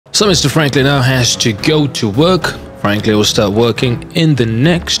So Mr. Franklin now has to go to work. Franklin will start working in the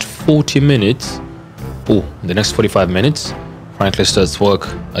next 40 minutes. Oh, the next 45 minutes. Franklin starts work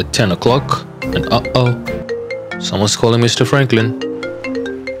at 10 o'clock. And someone's calling Mr. Franklin.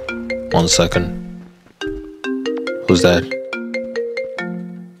 1 second. Who's that?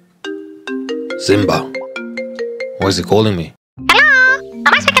 Zimba. Why is he calling me? Hello?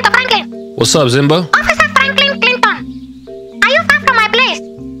 Am I speaking to Franklin? What's up, Zimba? Officer Franklin Clinton. Are you far from my place?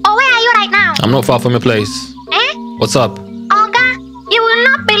 Or where are you right now? I'm not far from your place. Eh? What's up? Olga, you will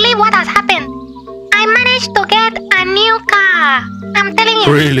not believe what has happened. I managed to get a new car. I'm telling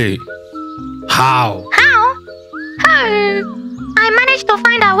you. Really? How? How? I managed to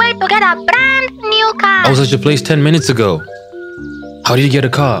find a way to get a brand new car. I was at your place 10 minutes ago. How did you get a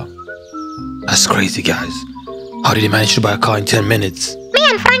car? That's crazy, guys. How did you manage to buy a car in 10 minutes? Me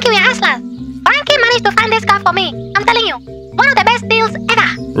and Frankie were hustlers. Frankie managed to find this car for me. I'm telling you, one of the best deals ever.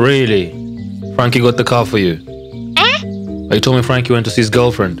 Really? Frankie got the car for you? Eh? You told me Frankie went to see his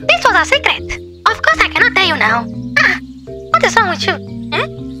girlfriend. This was a secret. Of course I cannot tell you now. What is wrong with you? Eh?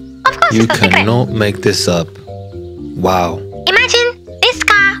 Of course You it's a secret. cannot make this up. Wow. Imagine this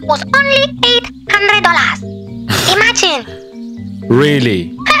car was only $800. Imagine.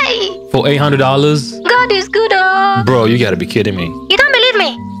 Really? Hey, For $800? God is good. Oh. Bro, you gotta be kidding me. You don't believe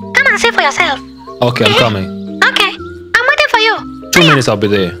me? Come and see for yourself. Okay, I'm coming. Okay, I'm waiting for you. 2 minutes, I'll be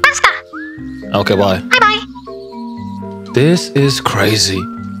there. Faster. Okay, bye. Bye-bye. This is crazy.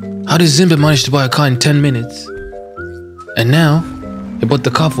 How did Zimba manage to buy a car in 10 minutes? And now, he bought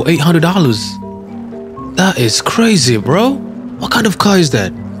the car for $800. That is crazy, bro. What kind of car is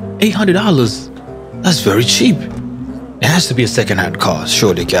that? $800. That's very cheap. It has to be a second-hand car,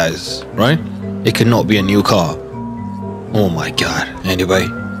 surely, guys, right? It cannot be a new car. Oh my god. Anyway,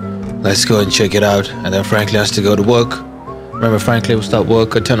 let's go and check it out. And then Franklin has to go to work. Remember, Franklin will start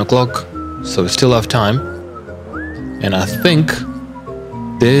work at 10 o'clock, so we still have time. And I think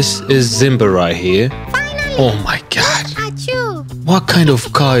this is Zimba right here. Finally. Oh my god. At you. What kind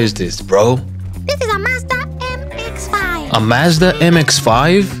of car is this, bro? This is a Mazda MX5. A Mazda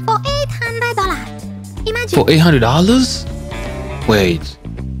MX5? For $800. Imagine. For $800? Wait.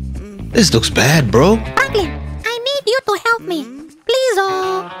 This looks bad, bro. Franklin, I need you to help me. Please,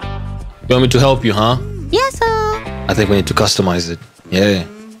 oh. You want me to help you, huh? Yes, sir. I think we need to customize it. Yeah.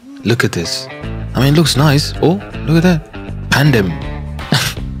 Look at this. I mean, it looks nice. Oh, look at that. Pandem.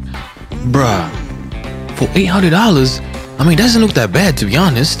 Bruh. For $800? I mean, it doesn't look that bad, to be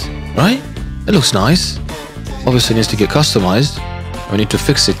honest. Right? It looks nice. Obviously, it needs to get customized. We need to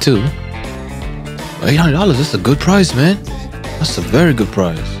fix it, too. $800, that's a good price, man. That's a very good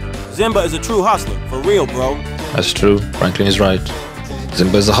price. Zimba is a true hustler, for real, bro. That's true. Franklin is right.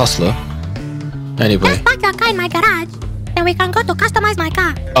 Zimba is a hustler. Anyway. Let's park your car in my garage. Then we can go to customize my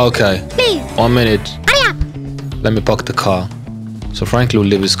car. Okay. Please. 1 minute. Hurry up. Let me park the car. So Franklin will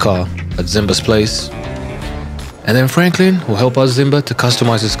leave his car at Zimba's place. And then Franklin will help us Zimba to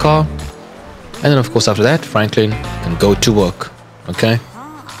customize his car. And then of course after that, Franklin can go to work. Okay?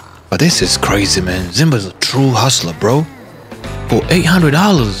 But this is crazy, man. Zimba's a true hustler, bro. For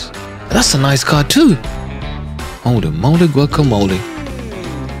 $800. That's a nice car too. Holy moly, guacamole.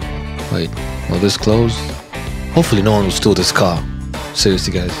 Wait, will this close? Hopefully no one will steal this car.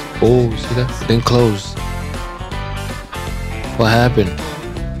 Seriously, guys. Oh, see that? It didn't close. What happened?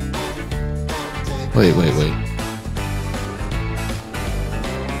 Wait.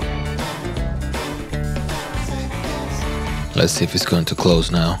 Let's see if it's going to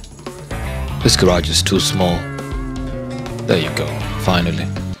close now. This garage is too small. There you go. Finally.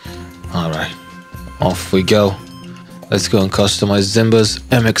 Alright. Off we go. Let's go and customize Zimba's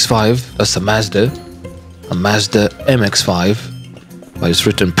MX5. That's a Mazda. A Mazda MX5. But it's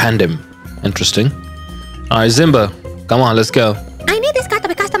written Pandem. Interesting. Alright, Zimba. Come on, let's go. I need this car to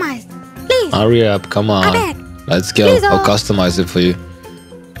be customized. Please. Hurry up. Come I on. beg. Let's go. Please, I'll customize it for you.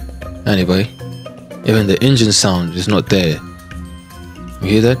 Anyway. Even the engine sound is not there. You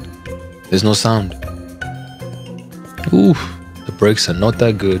hear that? There's no sound. Ooh, the brakes are not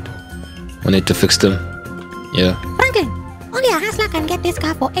that good. We need to fix them. Yeah. Franklin, only a hustler can get this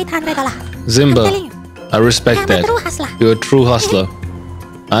car for $800. Zimba, I'm telling you. I respect I'm that. a true hustler. You're a true hustler.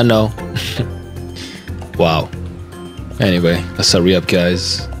 I know. Wow. Anyway, let's hurry up,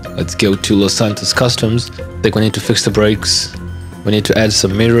 guys. Let's go to Los Santos Customs. I think we need to fix the brakes. We need to add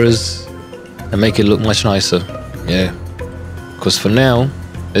some mirrors and make it look much nicer. Yeah. Because for now,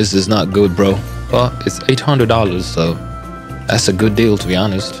 this is not good, bro. But it's $800, so that's a good deal, to be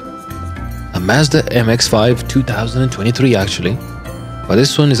honest. A Mazda MX5 2023, actually. But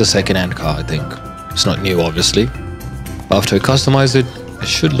this one is a second-hand car, I think. It's not new, obviously. But after we customize it, it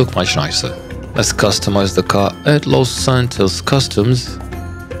should look much nicer. Let's customize the car at Los Santos Customs.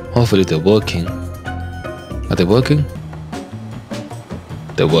 Hopefully they're working. Are they working?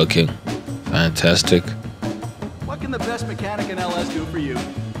 They're working. Fantastic. What can the best mechanic in LS do for you?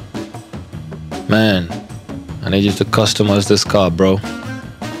 Man, I need you to customize this car, bro.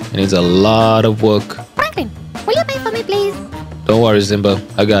 It needs a lot of work. Franklin, will you pay for me, please? Don't worry, Zimba.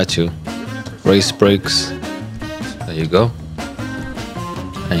 I got you. Race brakes. There you go.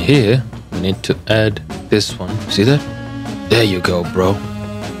 And here, we need to add this one. See that? There you go, bro.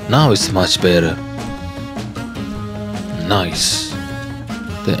 Now it's much better. Nice.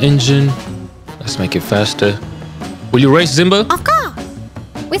 The engine. Let's make it faster. Will you race, Zimba? Of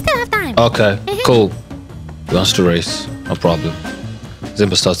course. We still have time. Okay, cool. He wants to race. No problem.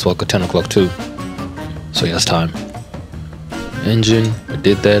 Zimba starts work at 10 o'clock too. So he has time. Engine. We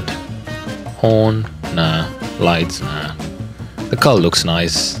did that. Horn. Nah. Lights. Nah. The car looks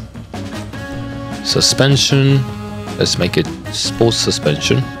nice. Suspension. Let's make it sports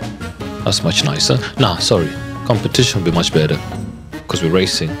suspension. That's much nicer. Nah, sorry. Competition will be much better. Because we're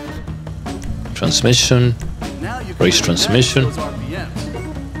racing. Transmission. Race transmission.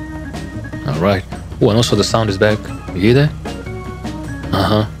 Alright. Oh, and also the sound is back. You hear that?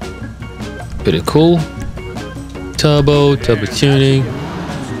 Uh-huh. Pretty cool. Turbo tuning.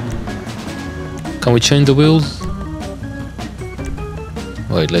 Can we change the wheels?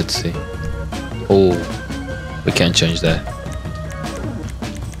 Wait, let's see. Oh, we can't change that.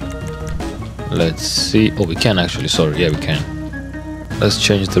 Let's see. Oh, we can actually. Sorry. Yeah, we can. Let's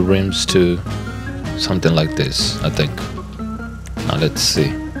change the rims to something like this, I think. Now, let's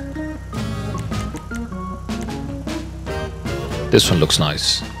see. This one looks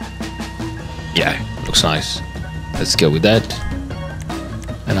nice. Yeah, looks nice. Let's go with that.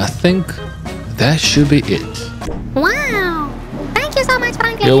 And I think that should be it. Wow. Thank you so much,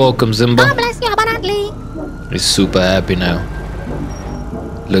 Franklin. You're welcome, Zimba. God bless you abundantly. He's super happy now.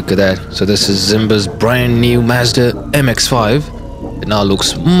 Look at that. So this is Zimba's brand new Mazda MX5. It now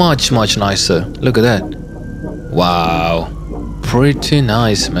looks much nicer. Look at that. Wow. Pretty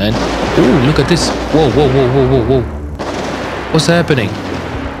nice, man. Ooh, look at this. Whoa. What's happening?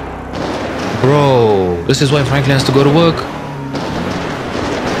 Bro, this is why Franklin has to go to work?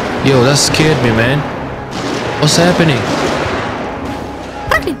 Yo, that scared me, man. What's happening?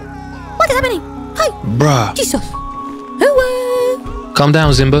 Franklin, what is happening? Hi. Bruh. Jesus. Hello. Calm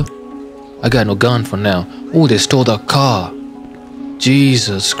down, Zimba. I got no gun for now. Oh, they stole the car.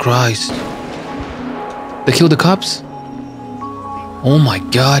 Jesus Christ. They killed the cops? Oh my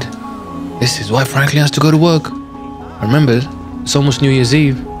God. This is why Franklin has to go to work. Remember, it's almost New Year's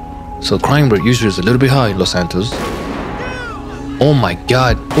Eve, so crime rate usually is a little bit high in Los Santos. Oh my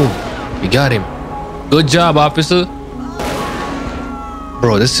God. Oh, you got him. Good job, officer.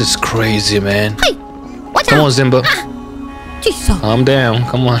 Bro, this is crazy, man. Hey, watch Come out. on, Zimba. Jesus. Calm down.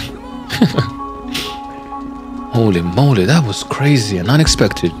 Come on. Holy moly, that was crazy and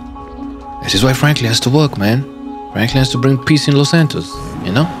unexpected. This is why Franklin has to work, man. Franklin has to bring peace in Los Santos,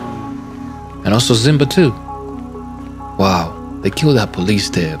 you know? And also Zimba too. Wow, they killed that police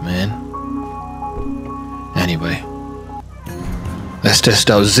there, man. Anyway, let's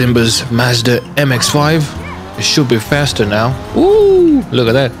test out Zimba's Mazda MX5. It should be faster now. Ooh, look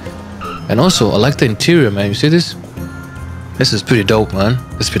at that. And also, I like the interior, man. You see this? This is pretty dope, man.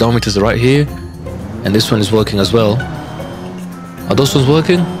 The speedometers are right here. And this one is working as well. Are those ones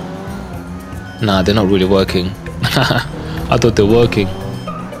working? Nah, they're not really working. I thought they're working.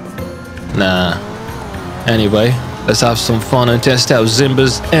 Nah. Anyway, let's have some fun and test out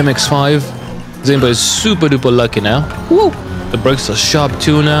Zimba's MX5. Zimba is super duper lucky now. Woo! The brakes are sharp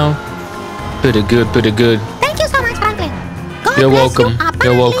too now. Pretty good, pretty good. Thank you so much, Franklin. God You're bless welcome.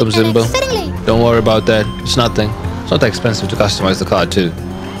 You You're welcome, abundantly and Zimba. exceedingly. Don't worry about that. It's nothing. It's not that expensive to customize the car too.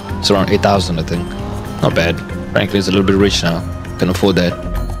 It's around 8,000, I think. Not bad. Franklin's a little bit rich now. Can afford that.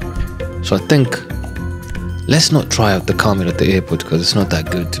 So I think let's not try out the Carmen at the airport because it's not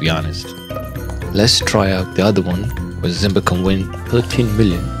that good, to be honest. Let's try out the other one where Zimba can win 13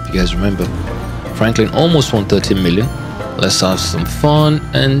 million. If you guys remember, Franklin almost won 13 million. Let's have some fun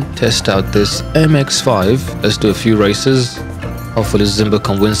and test out this MX5. Let's do a few races. Hopefully Zimba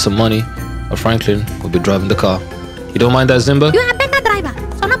can win some money, or Franklin will be driving the car. You don't mind that, Zimba? You are a better driver,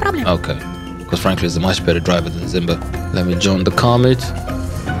 so no problem. Okay, because Franklin is a much better driver than Zimba. Let me join the Comet.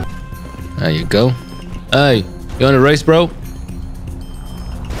 There you go. Hey, you want to race, bro?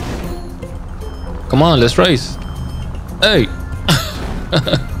 Come on, let's race. Hey.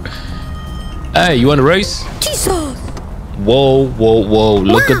 Hey, you want to race? Jesus. Whoa.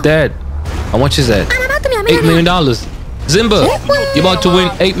 Look Wow. at that. How much is that? I'm about to be a $8 millionaire. million. Zimba, you're about to win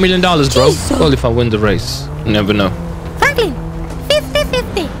 $8 million, bro. Well, if I win the race, you never know. Franklin,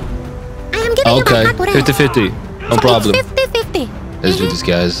 50-50. I am giving Okay, you my car today. 50-50. No problem. 50-50. Let's do this,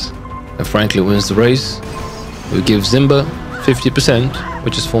 guys. If Franklin wins the race, we give Zimba 50%,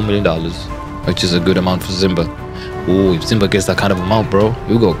 which is $4 million, which is a good amount for Zimba. Ooh, if Zimba gets that kind of amount, bro,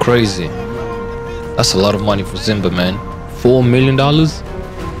 you go crazy. That's a lot of money for Zimba, man. $4 million?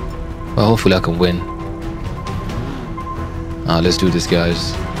 Well, hopefully I can win. Let's do this,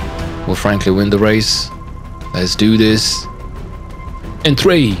 guys. Will Franklin win the race? Let's do this. In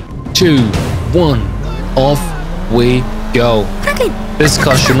 3, 2, 1, off we go. Franklin. This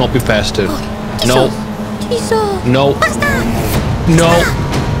car should not be faster. No. Jesus. No. Mazda. No.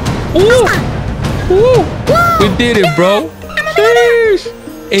 Ooh. Ooh. We did it, bro. Jeez.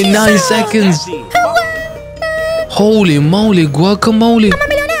 In 9 seconds. Holy moly, guacamole. I'm a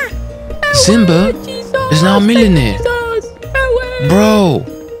millionaire. Zimba is now a millionaire. Bro,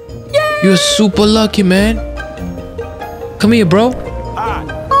 you're super lucky, man. Come here, bro.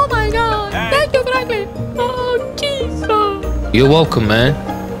 Oh my God. Thank you, Franklin. Oh, Jesus. You're welcome, man.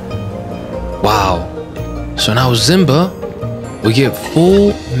 Wow. So now Zimba, we get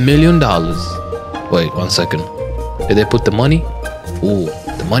 $4 million. Wait, 1 second. Did they put the money? Ooh,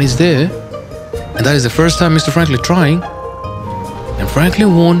 the money's there. And that is the first time Mr. Franklin trying. And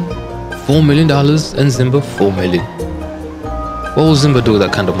Franklin won $4 million and Zimba $4 million. What will Zimba do with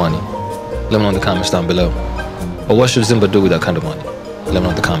that kind of money? Let me know in the comments down below. Or what should Zimba do with that kind of money? Let me know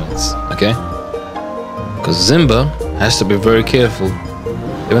in the comments, okay? Because Zimba has to be very careful.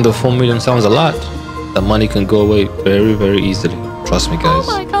 Even though $4 million sounds a lot, the money can go away very, very easily. Trust me, guys.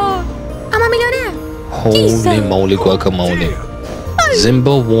 Oh my God. I'm a millionaire. Holy moly guacamole.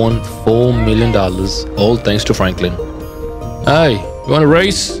 Zimba won $4 million, all thanks to Franklin. Hey, you want to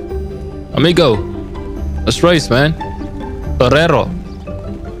race? Amigo, let's race, man. Torero.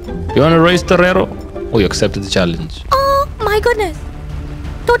 You want to race, Torero? Oh, you accepted the challenge. Oh my goodness.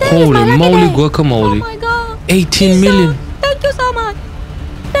 Today is Holy my lucky moly day. guacamole. Oh my God. 18 million. Thank you so much.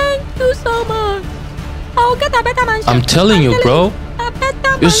 Thank you so much. I'll get a better mansion. I'm telling you, bro. A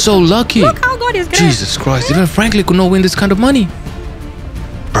better You're so mansion. lucky. Look how God is great. Jesus Christ, even Franklin could not win this kind of money.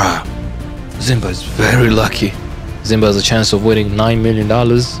 Bruh, Zimba is very lucky. Zimba has a chance of winning $9 million.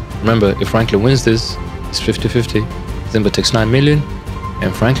 Remember, if Franklin wins this, it's 50-50. Zimba takes $9 million,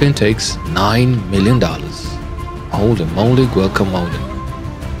 and Franklin takes $9 million. Holy moly guacamole.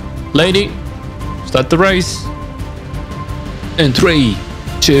 Lady, start the race. In 3,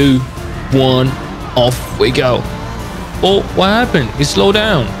 2, 1, off we go. Oh, what happened? He slowed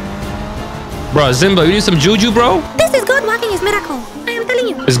down. Bruh, Zimba, you need some juju, bro? This is God working his miracle. I am telling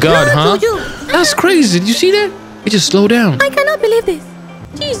you. It's God, No huh? juju. That's crazy. Did you see that? He just slowed down. I cannot believe this.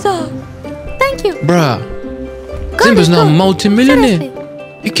 Jesus. Thank you. Bruh, God Zimba's is now a good. multi-millionaire.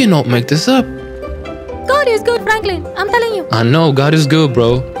 Seriously. You cannot make this up. God is good, Franklin. I'm telling you. I know, God is good,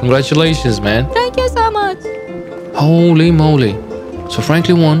 bro. Congratulations, man. Thank you so much. Holy moly. So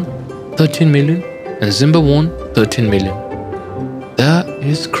Franklin won 13 million and Zimba won 13 million. That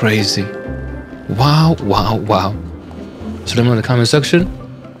is crazy. Wow, wow, wow. So let me know in the comment section,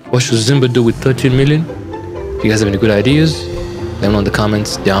 what should Zimba do with 13 million? If you guys have any good ideas, let me know in the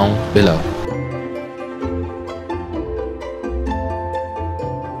comments down below.